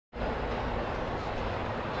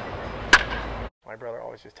My brother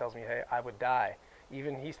always just tells me, hey, I would die.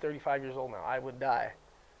 Even he's 35 years old now, I would die.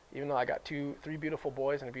 Even though I got 3 beautiful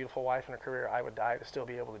boys and a beautiful wife and a career, I would die to still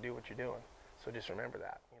be able to do what you're doing. So just remember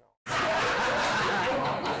that.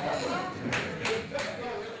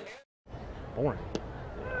 Boring.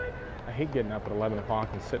 I hate getting up at 11 o'clock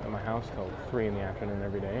and sitting in my house till 3 in the afternoon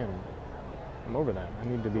every day, and I'm over that. I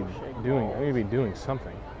need to be doing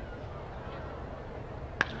something.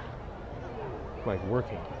 Like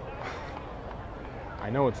working. I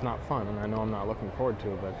know it's not fun, and I know I'm not looking forward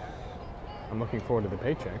to it, but I'm looking forward to the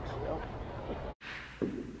paychecks.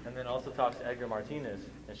 And then also talks to Edgar Martinez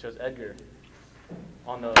and shows Edgar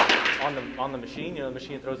on the machine. You know, the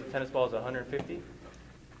machine throws the tennis balls at 150.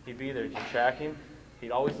 He'd be there. You track him. He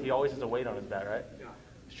always has a weight on his bat, right? Yeah.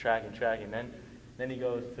 He's tracking. Then he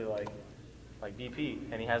goes to like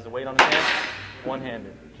BP, and he has the weight on his hand,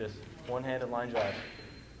 one-handed, just one-handed line drive.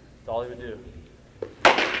 That's all he would do.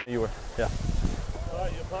 You were, yeah. All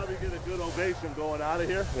right, you'll probably get a good ovation going out of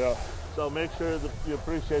here. Yeah. So make sure that you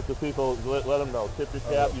appreciate the people. Let them know. Tip your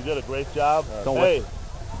cap. You did a great job. Hey,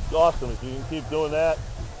 it's awesome. If you can keep doing that,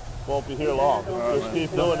 won't be here long. Just keep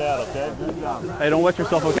doing that, okay? Good job. Hey, don't wet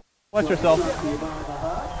yourself, okay? Watch yourself.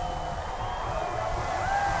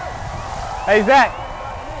 Hey, Zach,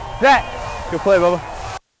 good play, Bubba.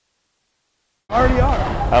 Already are.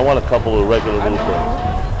 I want a couple of regular little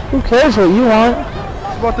things. Who cares what you want?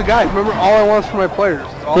 It's about the guys. Remember, all I want is for my players.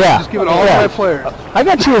 Just give it all to my players. I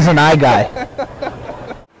got you as an eye guy.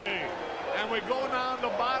 And we go down to the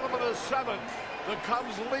bottom of the 7th. The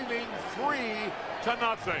Cubs leading 3-0.